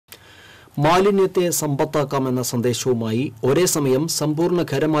മാലിന്യത്തെ സമ്പത്താക്കാമെന്ന സന്ദേശവുമായി ഒരേ സമയം സമ്പൂർണ്ണ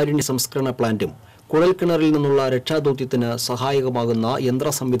ഖരമാലിന്യ സംസ്കരണ പ്ലാന്റും കുഴൽക്കിണറിൽ നിന്നുള്ള രക്ഷാദൌത്യത്തിന് സഹായകമാകുന്ന യന്ത്ര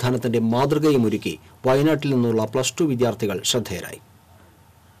സംവിധാനത്തിന്റെ മാതൃകയുമൊരുക്കി വയനാട്ടിൽ നിന്നുള്ള +2 വിദ്യാർത്ഥികൾ ശ്രദ്ധേയരായി.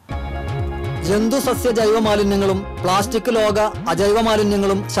 ജന്തു സസ്യ ജൈവ മാലിന്യങ്ങളും പ്ലാസ്റ്റിക് ലോക അജൈവ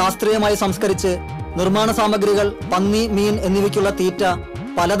മാലിന്യങ്ങളും ശാസ്ത്രീയമായി സംസ്കരിച്ച് നിർമ്മാണ സാമഗ്രികൾ, പന്നി, മീൻ എന്നിവയ്ക്കുള്ള തീറ്റ,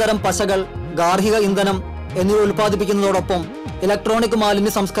 പലതരം പശകൾ, ഗാർഹിക ഇന്ധനം എന്നിവ ഉൽപ്പാദിപ്പിക്കുന്നതോടൊപ്പം ഇലക്ട്രോണിക്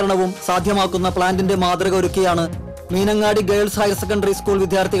മാലിന്യ സംസ്കരണവും സാധ്യമാക്കുന്ന പ്ലാന്റിന്റെ മാതൃക ഒരുക്കിയാണ് Meenangadi girls higher secondary school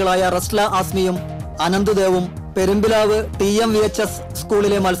വിദ്യാർത്ഥികളായ റസ്ല ആസ്മിയും അനന്തുദേവും Perumpilavu TMVHS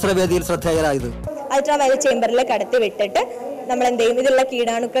സ്കൂളിലെ മത്സരവേദിയിൽ ശ്രദ്ധേയരായത്. അൾട്രാവയലറ്റ് ചേമ്പറിൽ കടത്തി വിട്ടിട്ട് നമ്മൾ എന്ത് ചെയ്യും, ഇതിലുള്ള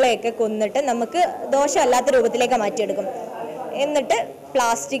കീടാണുക്കളെയൊക്കെ കൊന്നിട്ട് നമുക്ക് ദോഷമല്ലാത്ത രൂപത്തിലേക്ക് മാറ്റിയെടുക്കും. എന്നിട്ട്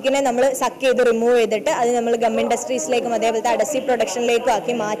പ്ലാസ്റ്റിക്കിനെ നമ്മൾ സക്ക് ചെയ്ത് റിമൂവ് ചെയ്തിട്ട് അത് നമ്മൾ ഗം ഇൻഡസ്ട്രീസിലേക്കും അതേപോലത്തെ അഡസീവ് പ്രൊഡക്ഷനിലേക്കും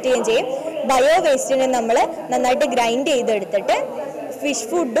ആക്കി മാറ്റുകയും ചെയ്യും. ബയോ വേസ്റ്റിനെ നമ്മൾ നന്നായിട്ട് ഗ്രൈൻഡ് ചെയ്തെടുത്തിട്ട് ഫിഷ്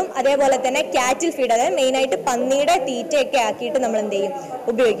ഫുഡും അതേപോലെ തന്നെ കാറ്റിൽ ഫീഡ്, അതായത് മെയിനായിട്ട് പന്നിയുടെ തീറ്റയൊക്കെ ആക്കിയിട്ട് നമ്മൾ എന്ത് ചെയ്യും,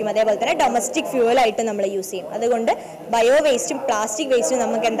 ഉപയോഗിക്കും. അതേപോലെ തന്നെ ഡൊമസ്റ്റിക് ഫ്യൂവലായിട്ട് നമ്മൾ യൂസ് ചെയ്യും. അതുകൊണ്ട് ബയോ വേസ്റ്റും പ്ലാസ്റ്റിക് വേസ്റ്റും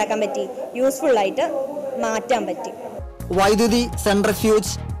നമുക്ക് എന്താക്കാൻ പറ്റി, യൂസ്ഫുള്ളായിട്ട് മാറ്റാൻ പറ്റി. വൈദ്യുതി,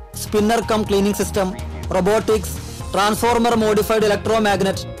 centrifuge, spinner come cleaning system, robotics, transformer modified electro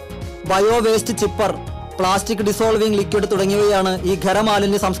magnet, bio waste ചിപ്പർ, plastic dissolving liquid തുടങ്ങിയവയാണ് ഈ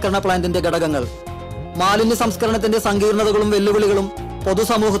ഖരമാലിന്യ സംസ്കരണ പ്ലാന്റിന്റെ ഘടകങ്ങൾ. മാലിന്യ സംസ്കരണത്തിന്റെ സങ്കീർണതകളും വെല്ലുവിളികളും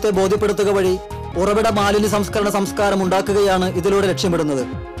പൊതുസമൂഹത്തെ ബോധ്യപ്പെടുത്തുക വഴി ഉറവിട മാലിന്യ സംസ്കരണ സംസ്കാരം ഉണ്ടാക്കുകയാണ് ഇതിലൂടെ ലക്ഷ്യമിടുന്നത്.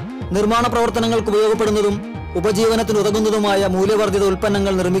 നിർമ്മാണ പ്രവർത്തനങ്ങൾക്ക് ഉപയോഗപ്പെടുന്നതും ഉപജീവനത്തിന് ഉതകുന്നതുമായ മൂല്യവർദ്ധിത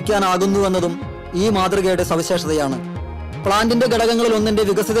ഉൽപ്പന്നങ്ങൾ നിർമ്മിക്കാനാകുന്നുവെന്നതും ഈ മാതൃകയുടെ സവിശേഷതയാണ്. പ്ലാന്റിന്റെ ഘടകങ്ങളിൽ ഒന്നിന്റെ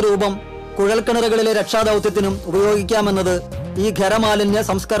വികസിത രൂപം കുഴൽക്കിണറുകളിലെ രക്ഷാദൌത്യത്തിനും ഉപയോഗിക്കാമെന്നത് ഈ ഖരമാലിന്യ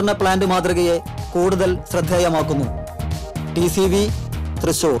സംസ്കരണ പ്ലാന്റ് മാതൃകയെ കൂടുതൽ ശ്രദ്ധേയമാക്കുന്നു. TCV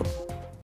തൃശൂർ.